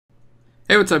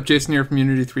Hey, what's up? Jason here from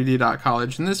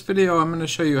Unity3D.College. In this video, I'm going to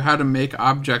show you how to make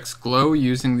objects glow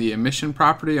using the emission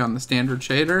property on the standard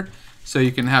shader. So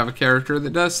you can have a character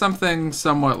that does something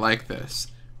somewhat like this,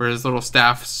 where his little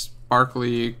staff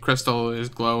sparkly crystal is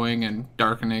glowing and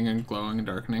darkening and glowing and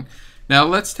darkening. Now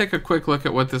let's take a quick look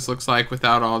at what this looks like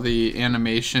without all the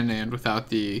animation and without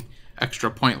the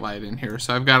extra point light in here.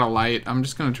 So I've got a light. I'm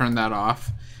just going to turn that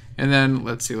off. And then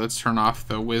let's turn off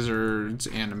the wizard's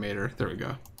animator. There we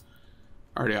go.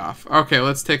 Already off. Okay,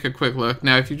 let's take a quick look.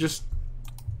 Now if you just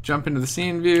jump into the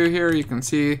scene view here, you can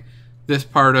see this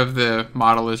part of the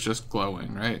model is just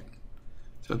glowing, right?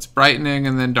 So it's brightening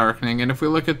and then darkening. And if we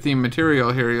look at the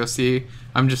material here, you'll see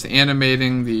I'm just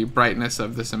animating the brightness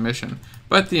of this emission.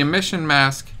 But the emission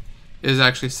mask is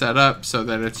actually set up so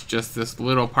that it's just this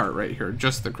little part right here,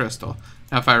 just the crystal.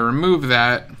 Now if I remove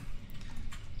that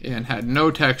and had no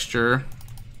texture,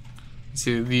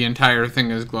 see the entire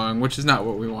thing is glowing, which is not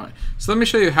what we want. So let me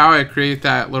show you how I create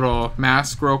that little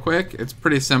mask real quick. It's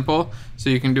pretty simple, so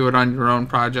you can do it on your own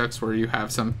projects where you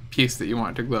have some piece that you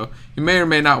want to glow. You may or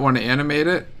may not want to animate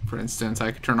it. For instance,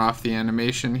 I could turn off the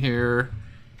animation here,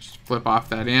 just flip off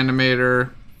that animator,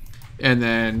 and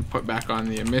then put back on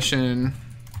the emission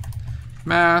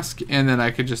mask, and then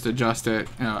I could just adjust it,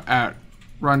 at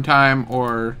runtime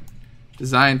or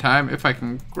design time. If I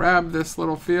can grab this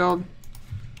little field.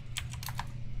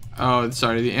 Oh,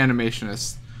 sorry, the animation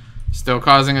is still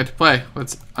causing it to play.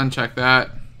 Let's uncheck that.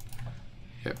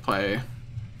 Hit play.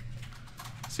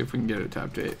 See if we can get it to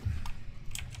update.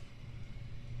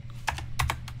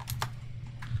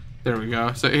 There we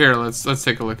go. So here, let's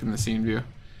take a look in the scene view.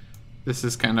 This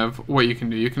is kind of what you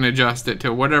can do. You can adjust it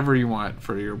to whatever you want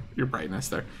for your brightness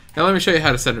there. Now let me show you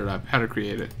how to set it up, how to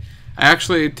create it.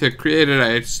 To create it,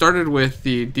 I started with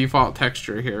the default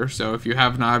texture here. So if you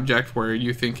have an object where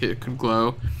you think it could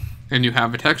glow and you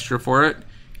have a texture for it,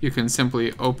 you can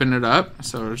simply open it up.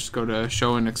 So just go to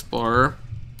Show in Explorer.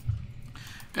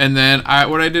 And then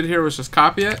what I did here was just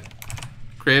copy it,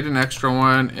 create an extra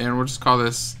one, and we'll just call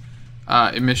this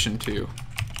Emission 2,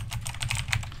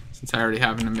 since I already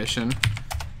have an emission.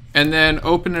 And then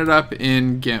open it up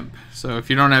in GIMP. So if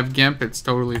you don't have GIMP, it's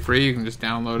totally free. You can just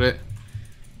download it.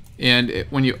 And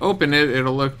when you open it,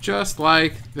 it'll look just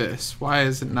like this. Why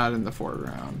is it not in the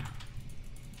foreground?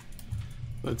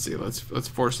 Let's see, let's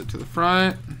force it to the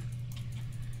front.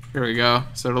 Here we go.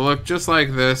 So it'll look just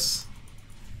like this.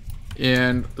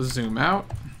 And zoom out.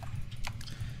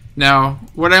 Now,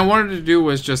 what I wanted to do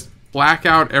was just black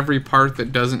out every part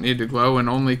that doesn't need to glow and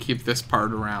only keep this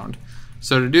part around.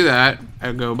 So to do that,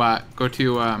 I go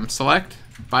to Select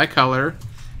by Color,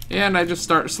 and I just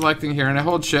start selecting here, and I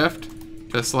hold Shift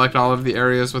to select all of the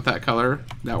areas with that color.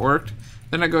 That worked.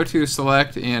 Then I go to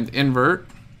Select and Invert,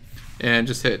 and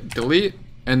just hit Delete.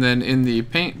 And then in the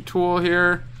Paint tool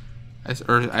here,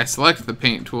 I select the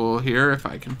Paint tool here if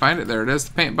I can find it. There it is,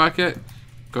 the Paint bucket.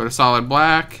 Go to Solid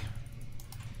Black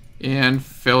and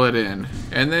fill it in.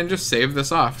 And then just save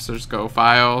this off. So just go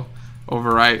File,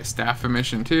 Overwrite Staff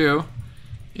Emission 2.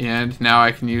 And now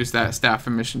I can use that Staff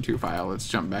Emission 2 file. Let's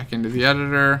jump back into the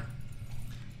editor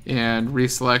and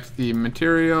reselect the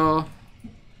material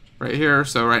right here.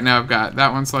 So right now I've got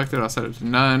that one selected. I'll set it to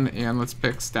none, and let's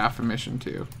pick Staff Emission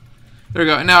 2. There we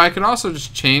go. And now I could also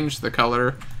just change the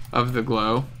color of the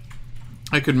glow.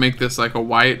 I could make this like a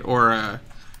white or a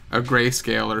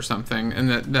grayscale or something, and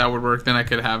that would work. Then I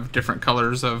could have different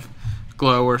colors of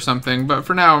glow or something. But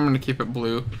for now, I'm going to keep it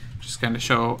blue, just kind of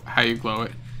show how you glow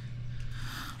it.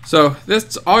 So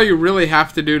that's all you really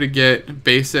have to do to get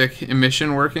basic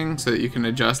emission working, so that you can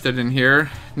adjust it in here.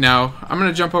 Now I'm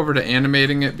going to jump over to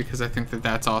animating it because I think that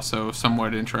that's also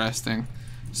somewhat interesting.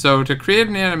 So to create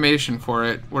an animation for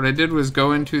it, what I did was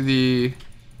go into the,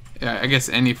 I guess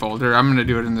any folder. I'm going to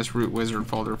do it in this root wizard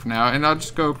folder for now, and I'll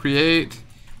just go create,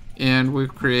 and we'll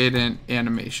create an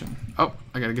animation. Oh,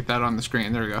 I got to get that on the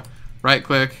screen. There we go. Right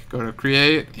click, go to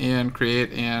create, and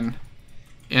create an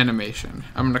animation.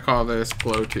 I'm going to call this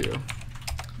Glow 2.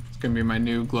 It's going to be my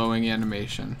new glowing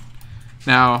animation.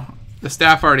 Now, the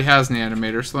staff already has an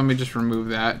animator, so let me just remove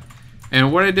that.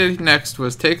 And what I did next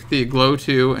was take the Glow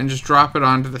 2 and just drop it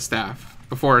onto the staff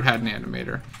before it had an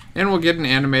animator. And we'll get an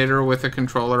animator with a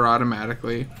controller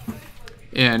automatically.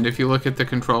 And if you look at the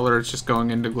controller, it's just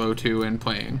going into Glow 2 and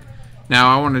playing.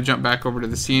 Now I want to jump back over to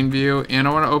the scene view, and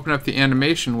I want to open up the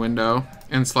animation window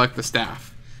and select the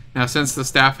staff. Now since the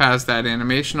staff has that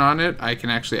animation on it, I can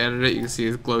actually edit it. You can see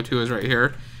Glow 2 is right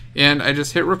here. And I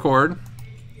just hit record.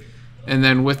 And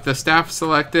then with the staff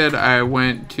selected, I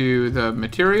went to the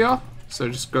material. So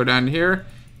just go down here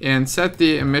and set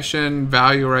the emission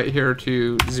value right here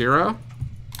to 0.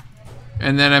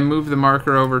 And then I move the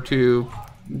marker over to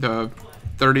the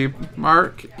 30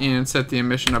 mark and set the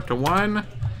emission up to 1,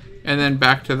 and then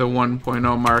back to the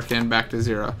 1.0 mark and back to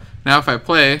 0. Now if I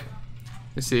play,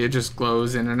 you see it just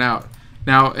glows in and out.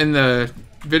 Now in the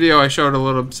video I showed a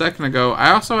little second ago, I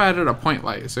also added a point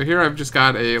light. So here I've just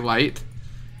got a light.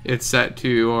 It's set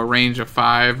to a range of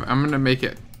 5. I'm going to make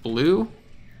it blue.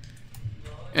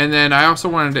 And then I also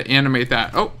wanted to animate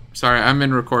that. Oh, sorry, I'm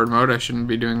in record mode. I shouldn't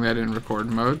be doing that in record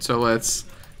mode. So let's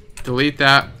delete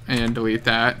that and delete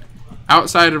that.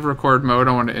 Outside of record mode,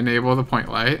 I want to enable the point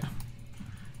light.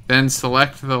 Then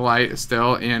select the light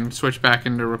still and switch back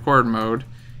into record mode.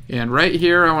 And right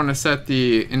here, I want to set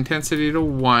the intensity to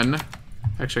 1.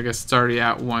 Actually, I guess it's already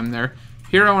at 1 there.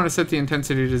 Here, I want to set the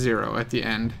intensity to 0 at the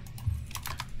end.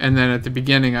 And then at the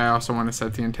beginning, I also want to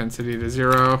set the intensity to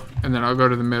 0. And then I'll go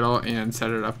to the middle and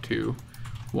set it up to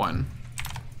 1.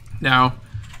 Now,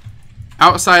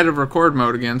 outside of record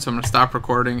mode again, so I'm going to stop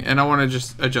recording. And I want to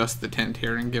just adjust the tint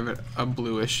here and give it a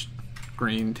bluish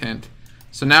green tint.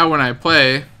 So now when I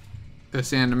play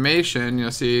this animation,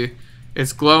 you'll see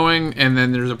it's glowing, and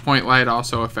then there's a point light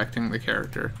also affecting the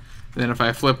character. Then if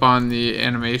I flip on the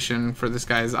animation for this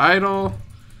guy's idle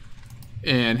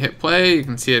and hit play, you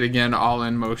can see it again all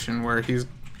in motion where his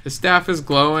staff is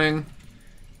glowing.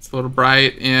 It's a little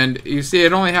bright, and you see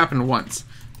it only happened once.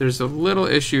 There's a little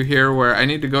issue here where I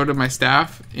need to go to my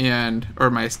staff or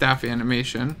my staff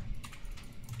animation.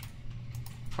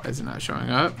 Why is it not showing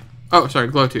up? Oh, sorry,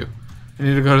 glow 2. I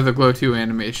need to go to the glow 2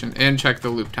 animation and check the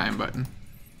loop time button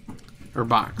or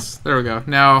box. There we go.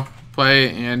 Now play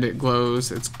and it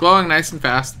glows. It's glowing nice and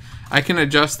fast. I can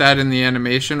adjust that in the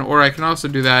animation, or I can also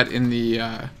do that in the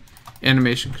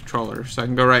animation controller. So I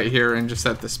can go right here and just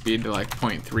set the speed to like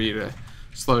 0.3 to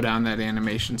slow down that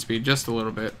animation speed just a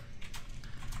little bit.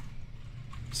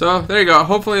 So there you go.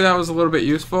 Hopefully that was a little bit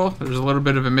useful. There's a little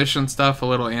bit of emission stuff, a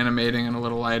little animating and a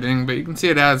little lighting, but you can see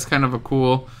it adds kind of a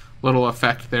cool little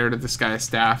effect there to this guy's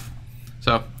staff.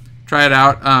 So try it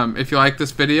out. If you like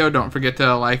this video, don't forget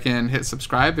to like and hit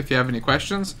subscribe. If you have any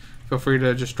questions, feel free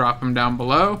to just drop them down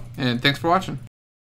below. And thanks for watching.